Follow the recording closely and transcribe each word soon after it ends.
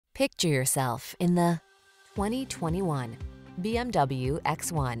Picture yourself in the 2021 BMW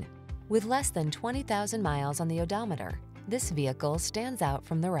X1. With less than 20,000 miles on the odometer, this vehicle stands out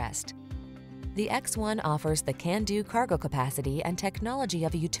from the rest. The X1 offers the can-do cargo capacity and technology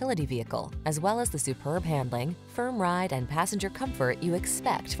of a utility vehicle, as well as the superb handling, firm ride, and passenger comfort you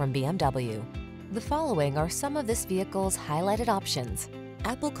expect from BMW. The following are some of this vehicle's highlighted options: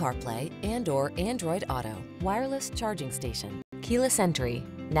 Apple CarPlay and/or Android Auto, wireless charging station, keyless entry,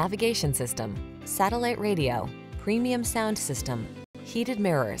 navigation system, satellite radio, premium sound system, heated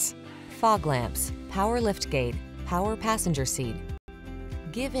mirrors, fog lamps, power liftgate, power passenger seat.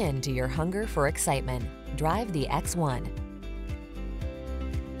 Give in to your hunger for excitement. Drive the X1.